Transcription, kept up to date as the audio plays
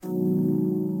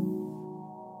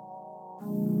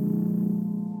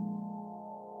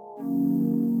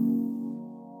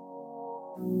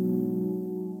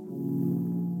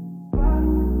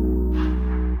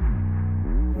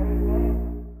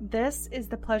This is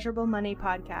the Pleasurable Money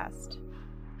Podcast.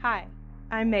 Hi,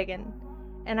 I'm Megan,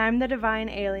 and I'm the divine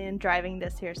alien driving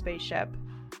this here spaceship.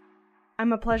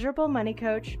 I'm a pleasurable money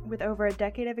coach with over a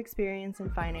decade of experience in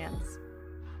finance.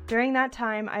 During that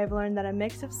time, I have learned that a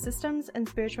mix of systems and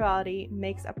spirituality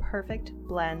makes a perfect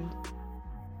blend.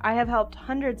 I have helped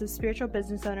hundreds of spiritual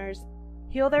business owners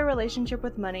heal their relationship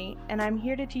with money, and I'm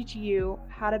here to teach you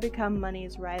how to become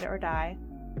money's ride or die.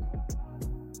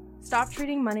 Stop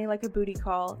treating money like a booty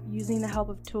call using the help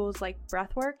of tools like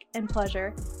breathwork and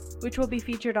pleasure, which will be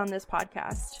featured on this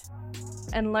podcast.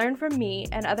 And learn from me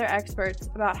and other experts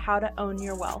about how to own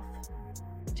your wealth.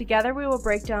 Together we will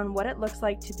break down what it looks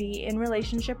like to be in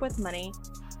relationship with money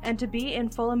and to be in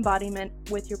full embodiment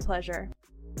with your pleasure.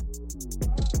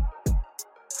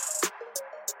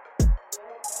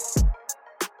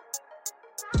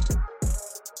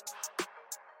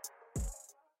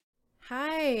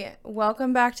 Hi,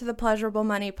 welcome back to the Pleasurable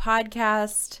Money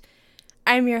Podcast.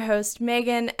 I'm your host,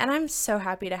 Megan, and I'm so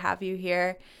happy to have you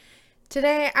here.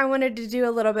 Today, I wanted to do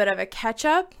a little bit of a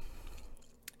catch-up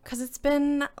because it's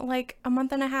been like a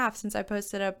month and a half since I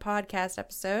posted a podcast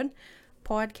episode.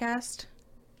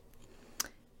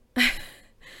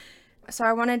 So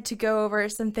I wanted to go over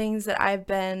some things that I've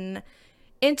been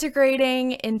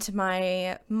integrating into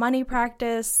my money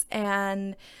practice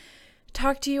and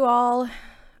talk to you all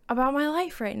about my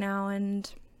life right now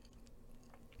and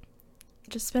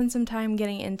just spend some time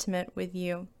getting intimate with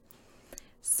you.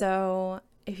 So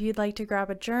if you'd like to grab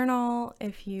a journal,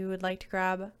 if you would like to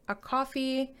grab a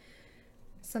coffee,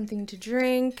 something to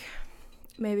drink,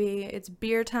 maybe it's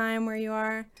beer time where you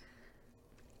are,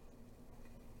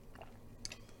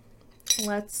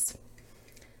 let's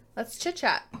chit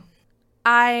chat.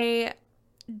 I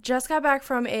just got back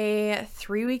from a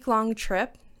 3-week-long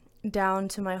trip down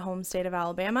to my home state of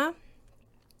Alabama.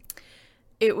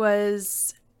 It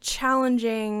was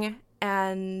challenging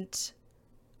and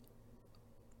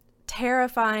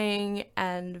terrifying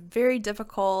and very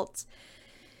difficult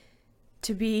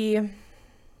to be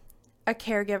a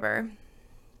caregiver.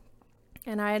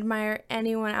 And I admire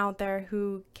anyone out there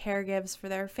who caregives for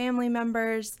their family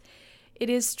members. It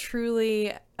is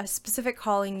truly a specific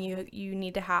calling you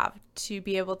need to have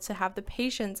be able to have the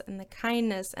patience and the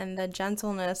kindness and the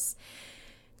gentleness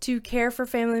to care for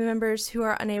family members who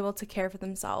are unable to care for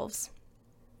themselves.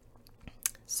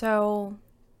 So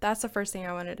that's the first thing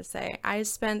I wanted to say. I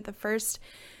spent the first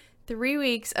 3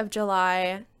 weeks of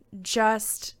July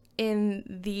just in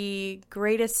the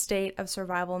greatest state of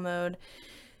survival mode,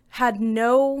 had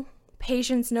no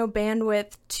patience, no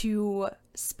bandwidth to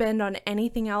spend on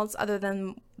anything else other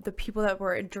than the people that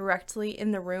were directly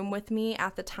in the room with me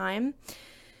at the time.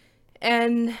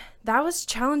 And that was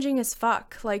challenging as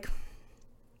fuck. Like,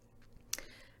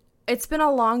 it's been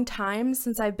a long time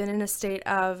since I've been in a state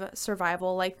of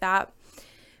survival like that,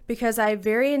 because I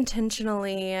very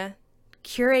intentionally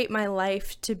curate my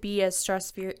life to be as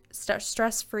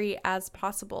stress-free as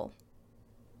possible.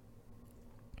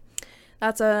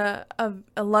 That's a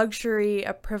luxury,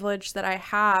 a privilege that I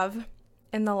have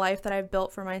in the life that I've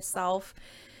built for myself.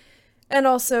 And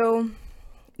also,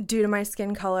 due to my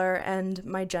skin color and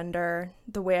my gender,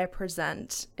 the way I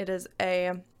present, it is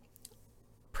a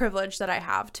privilege that I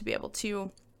have to be able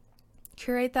to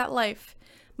curate that life,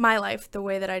 my life, the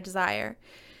way that I desire.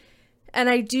 And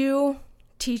I do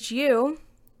teach you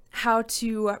how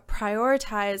to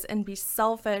prioritize and be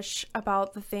selfish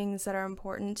about the things that are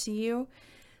important to you.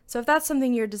 So if that's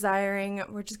something you're desiring,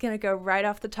 we're just going to go right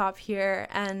off the top here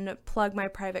and plug my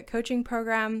private coaching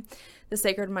program, the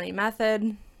Sacred Money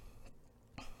Method.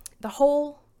 The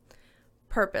whole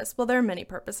purpose, well, there are many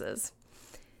purposes,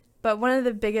 but one of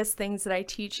the biggest things that I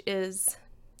teach is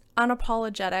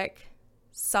unapologetic,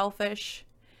 selfish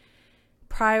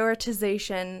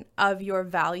prioritization of your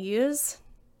values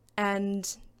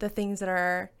and the things that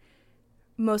are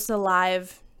most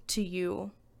alive to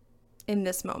you in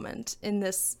this moment, in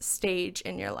this stage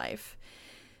in your life.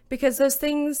 Because those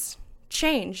things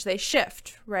change, they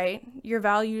shift, right? Your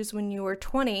values when you were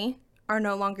 20 are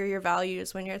no longer your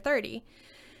values when you're 30.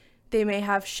 They may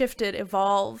have shifted,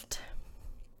 evolved,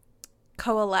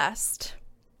 coalesced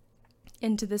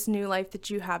into this new life that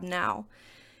you have now.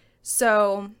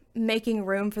 So making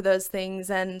room for those things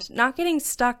and not getting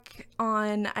stuck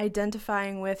on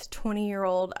identifying with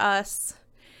 20-year-old us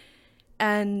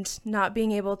and not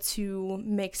being able to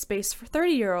make space for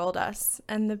 30-year-old us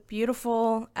and the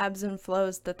beautiful ebbs and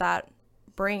flows that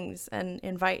brings and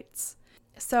invites.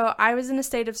 So I was in a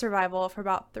state of survival for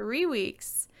about 3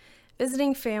 weeks,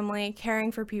 visiting family,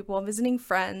 caring for people, visiting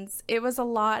friends. It was a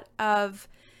lot of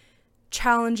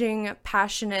challenging,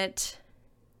 passionate,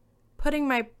 putting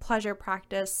my pleasure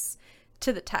practice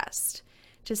to the test,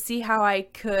 to see how I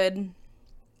could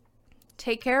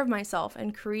take care of myself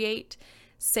and create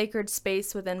sacred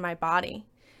space within my body.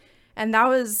 And that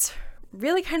was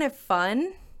really kind of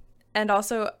fun and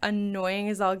also annoying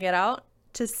as all get out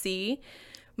to see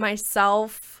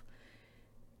myself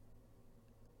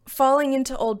falling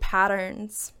into old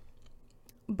patterns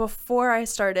before I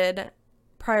started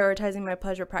prioritizing my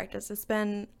pleasure practice. It's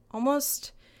been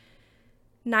almost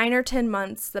 9 or 10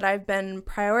 months that I've been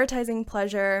prioritizing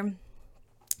pleasure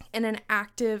in an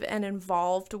active and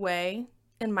involved way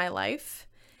in my life.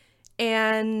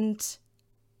 And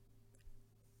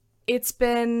it's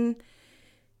been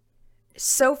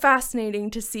so fascinating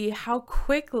to see how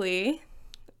quickly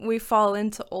we fall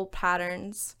into old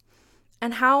patterns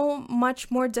and how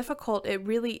much more difficult it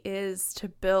really is to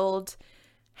build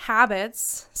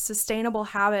habits, sustainable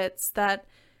habits that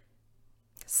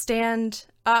stand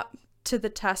up to the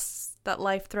tests that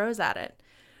life throws at it.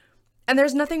 And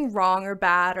there's nothing wrong or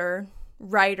bad or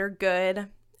right or good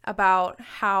about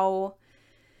how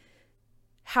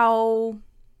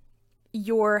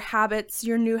your habits,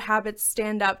 your new habits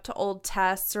stand up to old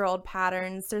tests or old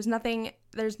patterns. There's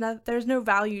no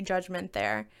value judgment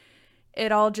there.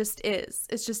 It all just is.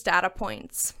 It's just data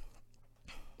points.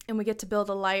 And we get to build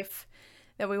a life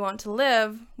that we want to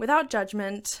live without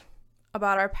judgment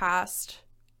about our past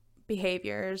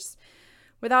behaviors,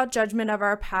 without judgment of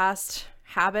our past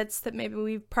habits that maybe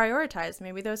we've prioritized.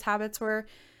 Maybe those habits were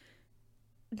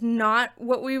not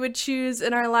what we would choose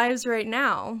in our lives right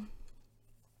now.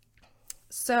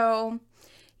 So,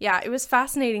 yeah, it was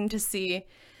fascinating to see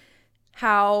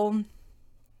how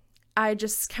I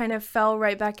just kind of fell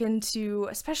right back into,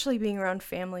 especially being around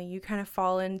family, you kind of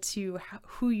fall into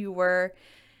who you were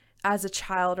as a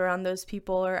child around those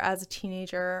people or as a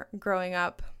teenager growing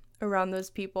up around those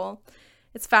people.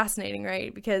 It's fascinating,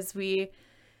 right? Because we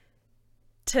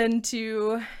tend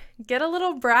to get a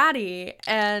little bratty,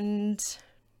 and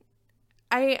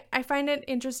I find it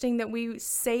interesting that we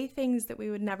say things that we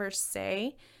would never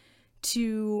say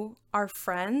to our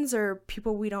friends or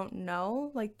people we don't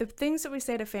know. Like the things that we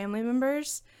say to family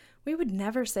members, we would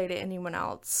never say to anyone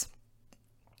else.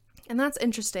 And that's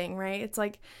interesting, right? It's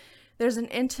like there's an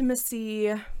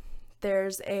intimacy,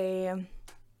 there's a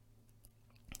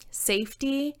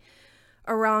safety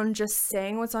around just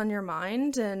saying what's on your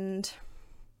mind and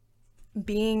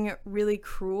being really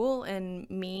cruel and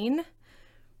mean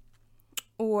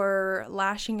or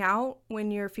lashing out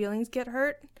when your feelings get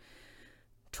hurt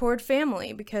toward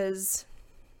family, because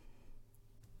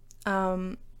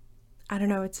I don't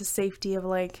know, it's a safety of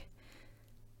like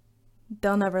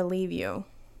they'll never leave you.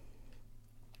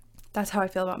 That's how I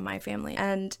feel about my family.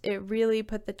 And it really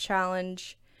put the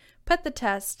test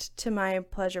to my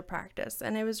pleasure practice.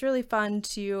 And it was really fun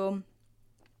to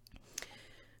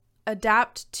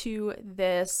adapt to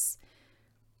this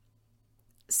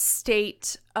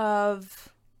state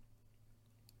of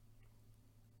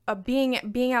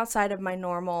being outside of my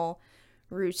normal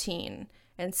routine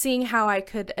and seeing how I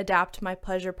could adapt my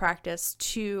pleasure practice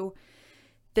to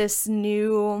this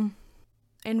new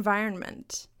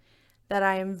environment that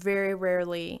I am very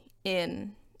rarely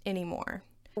in anymore.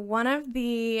 One of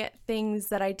the things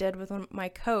that I did with my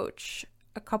coach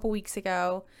a couple weeks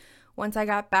ago, once I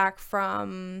got back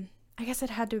from, I guess it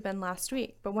had to have been last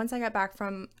week, but once I got back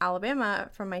from Alabama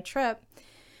from my trip,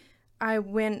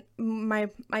 my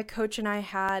coach and I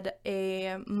had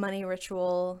a money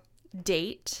ritual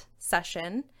date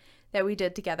session that we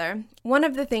did together. One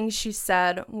of the things she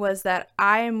said was that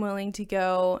I am willing to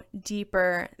go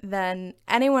deeper than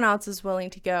anyone else is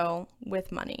willing to go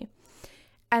with money.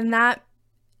 And that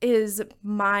is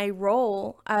my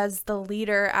role as the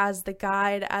leader, as the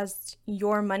guide, as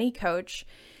your money coach,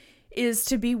 is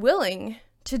to be willing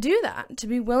to do that, to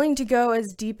be willing to go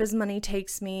as deep as money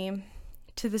takes me,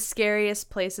 to the scariest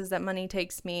places that money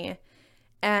takes me,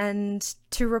 and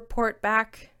to report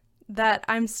back that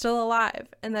I'm still alive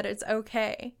and that it's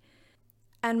okay.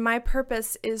 And my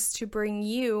purpose is to bring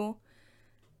you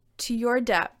to your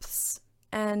depths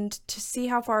and to see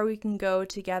how far we can go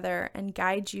together and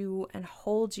guide you and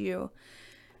hold you.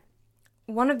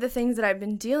 One of the things that I've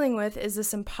been dealing with is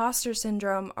this imposter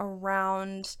syndrome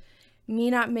around me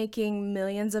not making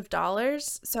millions of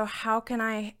dollars. So how can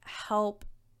I help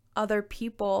other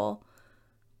people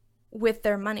with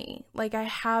their money? Like I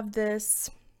have this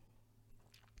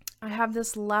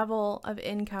level of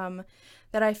income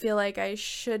that I feel like I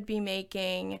should be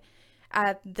making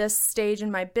at this stage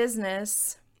in my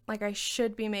business. Like I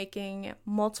should be making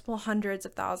multiple hundreds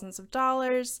of thousands of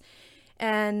dollars,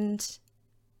 and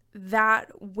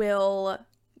that will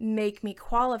make me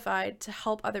qualified to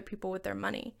help other people with their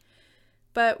money.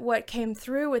 But what came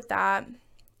through with that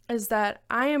is that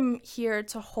I am here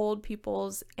to hold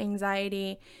people's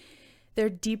anxiety, their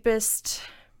deepest,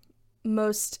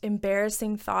 most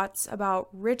embarrassing thoughts about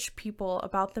rich people,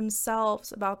 about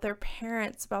themselves, about their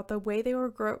parents, about the way they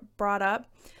were brought up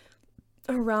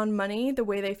around money, the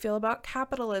way they feel about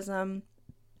capitalism,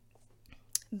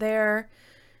 their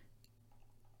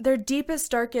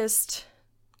deepest, darkest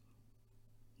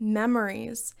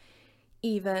memories,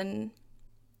 even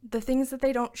the things that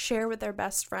they don't share with their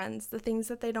best friends, the things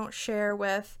that they don't share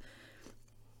with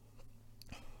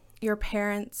your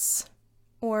parents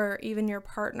or even your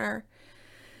partner.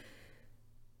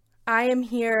 I am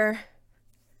here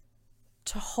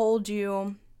to hold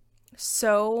you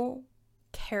so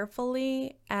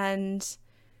carefully and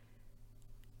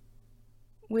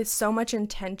with so much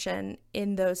intention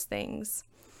in those things.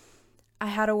 I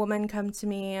had a woman come to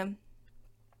me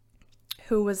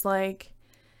who was like,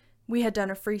 we had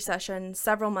done a free session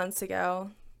several months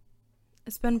ago.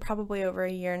 It's been probably over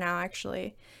a year now,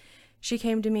 actually. She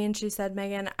came to me and she said,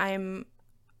 Megan,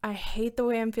 I hate the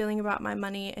way I'm feeling about my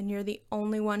money, and you're the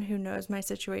only one who knows my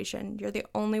situation. You're the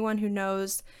only one who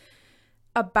knows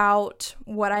about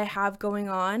what I have going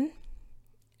on,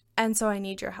 and so I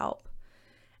need your help.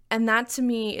 And that to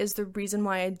me is the reason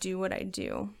why I do what I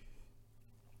do.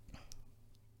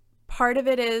 Part of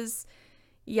it is,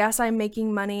 yes, I'm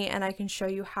making money and I can show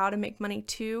you how to make money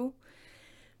too,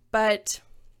 but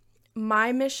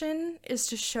my mission is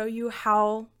to show you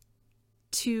how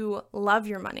to love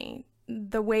your money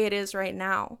the way it is right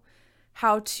now,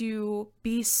 how to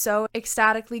be so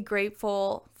ecstatically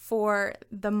grateful for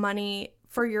the money,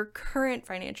 for your current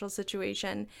financial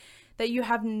situation, that you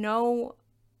have no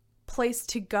place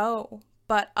to go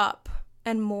but up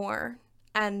and more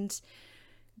and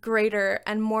greater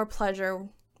and more pleasure,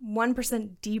 1%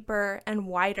 deeper and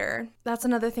wider. That's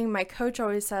another thing my coach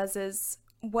always says is,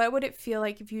 what would it feel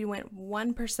like if you went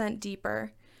 1%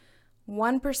 deeper,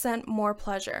 1% more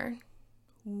pleasure,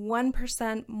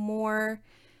 1% more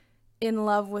in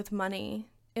love with money,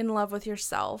 in love with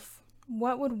yourself?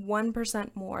 What would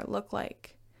 1% more look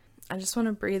like? I just want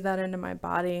to breathe that into my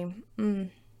body.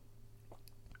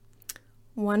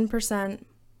 1%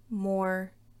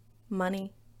 more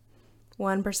money,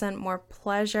 1% more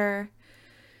pleasure,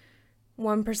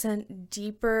 1%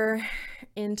 deeper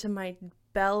into my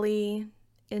belly,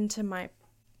 into my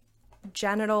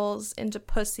genitals, into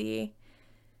pussy.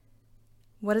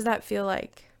 What does that feel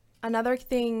like? Another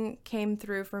thing came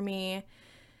through for me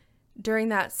during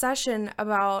that session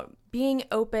about being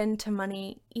open to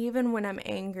money even when I'm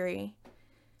angry,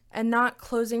 and not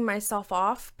closing myself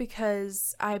off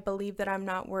because I believe that I'm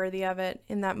not worthy of it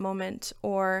in that moment,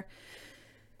 or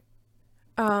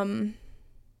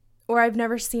I've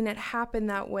never seen it happen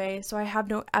that way, so I have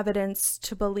no evidence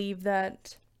to believe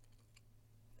that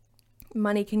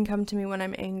money can come to me when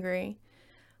I'm angry.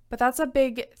 But that's a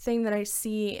big thing that I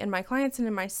see in my clients and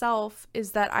in myself,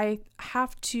 is that I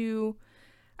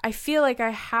feel like I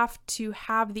have to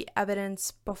have the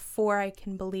evidence before I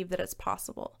can believe that it's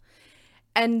possible.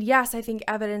 And yes, I think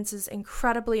evidence is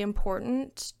incredibly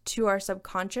important to our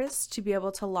subconscious to be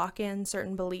able to lock in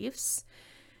certain beliefs.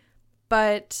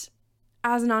 But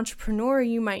as an entrepreneur,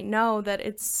 you might know that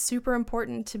it's super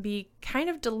important to be kind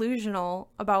of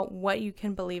delusional about what you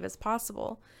can believe is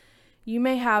possible. You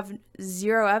may have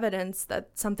zero evidence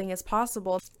that something is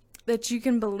possible, that you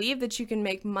can believe that you can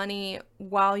make money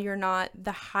while you're not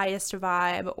the highest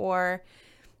vibe or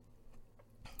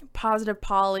positive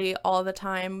poly all the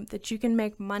time, that you can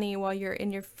make money while you're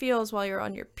in your feels, while you're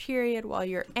on your period, while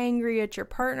you're angry at your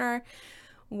partner,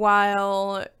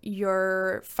 while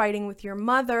you're fighting with your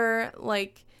mother.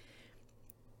 Like,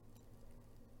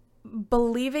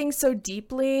 believing so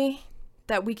deeply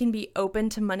that we can be open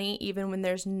to money even when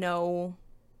there's no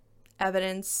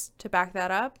evidence to back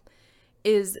that up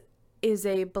is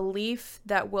a belief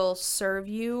that will serve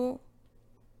you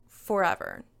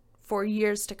forever, for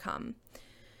years to come.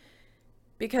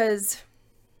 Because,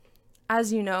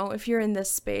 as you know, if you're in this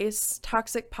space,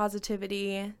 toxic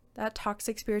positivity, that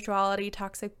toxic spirituality,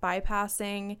 toxic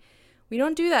bypassing, we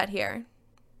don't do that here.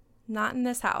 Not in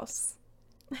this house.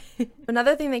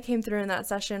 Another thing that came through in that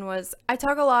session was, I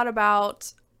talk a lot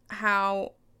about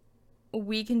how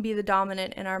we can be the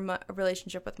dominant in our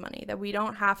relationship with money, that we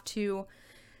don't have to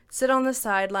sit on the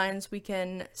sidelines. We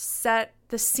can set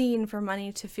the scene for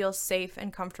money to feel safe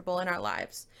and comfortable in our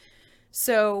lives.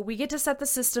 So we get to set the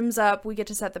systems up, we get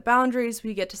to set the boundaries,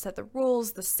 we get to set the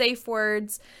rules, the safe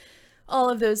words, all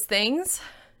of those things.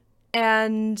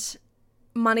 And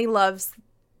money loves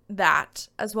that,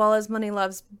 as well as money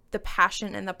loves the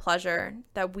passion and the pleasure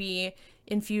that we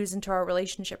infuse into our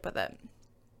relationship with it.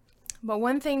 But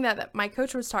one thing that my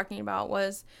coach was talking about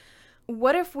was,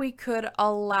 what if we could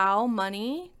allow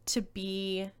money to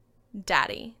be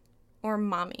daddy or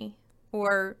mommy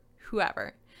or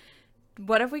whoever?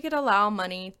 What if we could allow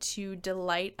money to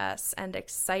delight us and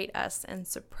excite us and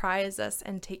surprise us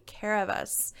and take care of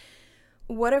us?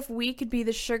 What if we could be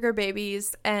the sugar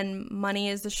babies and money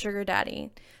is the sugar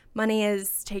daddy? Money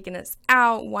is taking us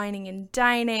out, wining and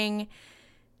dining,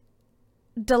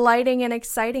 delighting and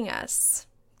exciting us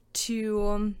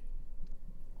to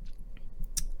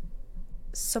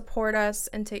support us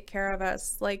and take care of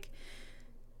us. Like,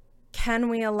 can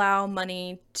we allow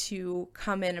money to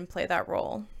come in and play that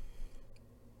role?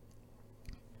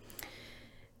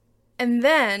 And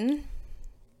then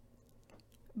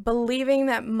believing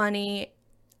that money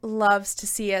loves to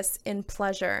see us in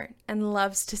pleasure and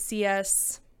loves to see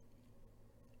us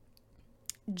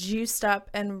juiced up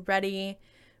and ready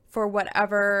for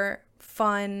whatever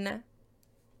fun,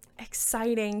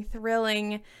 exciting,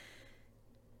 thrilling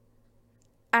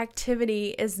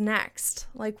activity is next.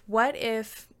 Like, what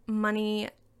if money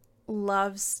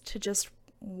loves to just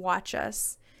watch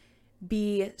us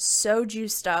be so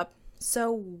juiced up,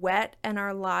 so wet in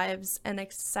our lives and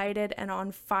excited and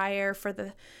on fire for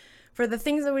the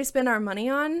things that we spend our money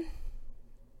on?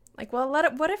 Like, well,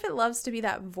 what if it loves to be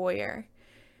that voyeur,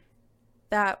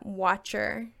 that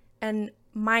watcher, and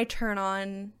my turn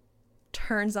on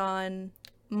turns on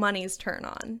money's turn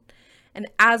on. And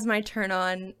as my turn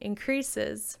on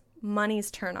increases,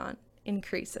 money's turn on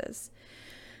increases.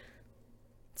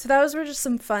 So those were just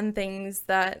some fun things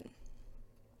that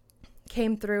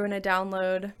came through in a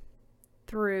download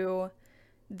through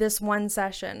this one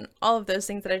session. All of those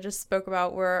things that I just spoke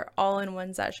about were all in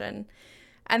one session.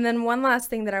 And then one last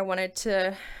thing that I wanted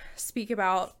to speak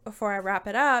about before I wrap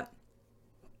it up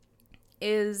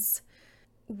is,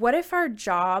 what if our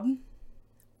job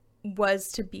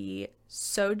was to be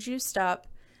so juiced up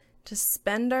to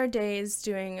spend our days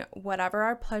doing whatever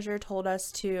our pleasure told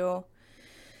us to,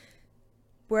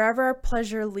 wherever our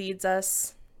pleasure leads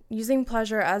us, using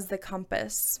pleasure as the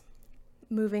compass,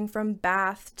 moving from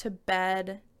bath to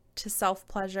bed to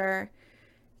self-pleasure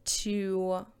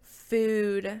to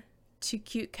food to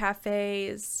cute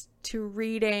cafes to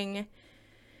reading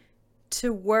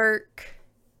to work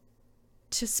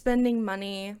to spending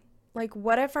money? Like,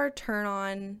 what if our turn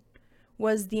on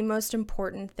was the most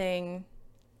important thing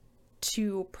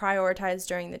to prioritize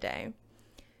during the day?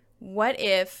 What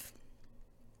if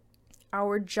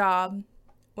our job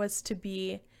was to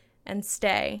be and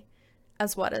stay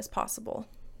as what is possible?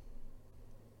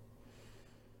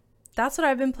 That's what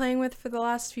I've been playing with for the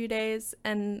last few days,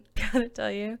 and gotta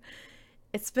tell you,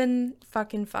 it's been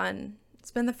fucking fun.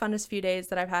 It's been the funnest few days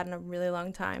that I've had in a really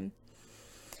long time.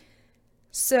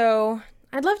 So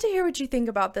I'd love to hear what you think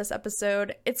about this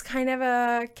episode. It's kind of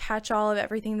a catch-all of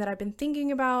everything that I've been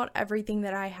thinking about, everything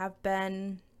that I have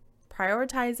been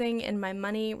prioritizing in my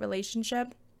money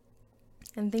relationship,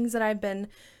 and things that I've been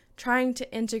trying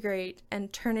to integrate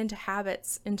and turn into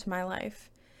habits into my life.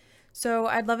 So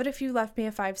I'd love it if you left me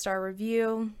a 5-star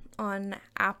review on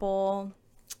Apple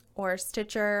or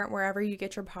Stitcher, wherever you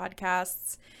get your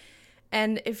podcasts.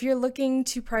 And if you're looking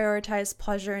to prioritize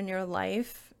pleasure in your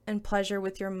life and pleasure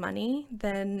with your money,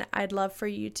 then I'd love for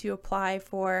you to apply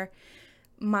for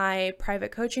my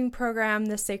private coaching program,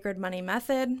 The Sacred Money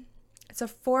Method. It's a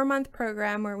 4-month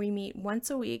program where we meet once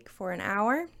a week for an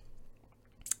hour.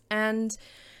 And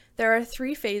there are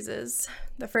 3 phases.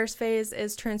 The first phase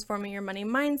is transforming your money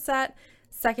mindset.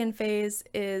 Second phase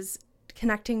is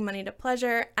connecting money to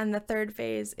pleasure. And the third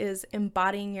phase is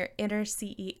embodying your inner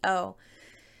CEO.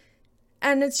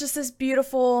 And it's just this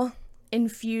beautiful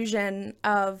infusion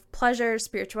of pleasure,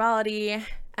 spirituality,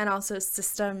 and also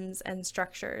systems and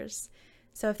structures.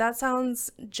 So if that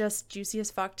sounds just juicy as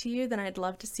fuck to you, then I'd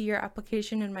love to see your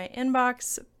application in my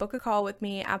inbox. Book a call with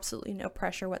me. Absolutely no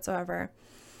pressure whatsoever.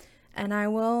 And I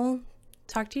will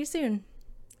talk to you soon.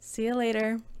 See you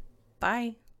later.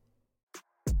 Bye.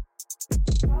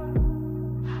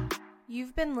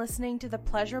 You've been listening to the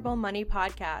Pleasurable Money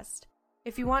Podcast.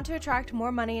 If you want to attract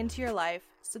more money into your life,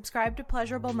 subscribe to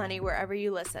Pleasurable Money wherever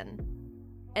you listen.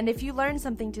 And if you learned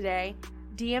something today,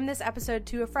 DM this episode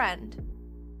to a friend.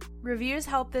 Reviews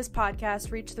help this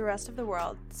podcast reach the rest of the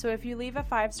world, so if you leave a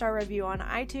 5-star review on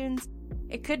iTunes,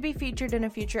 it could be featured in a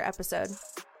future episode.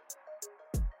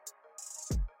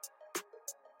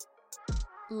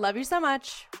 Love you so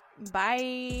much.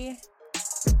 Bye.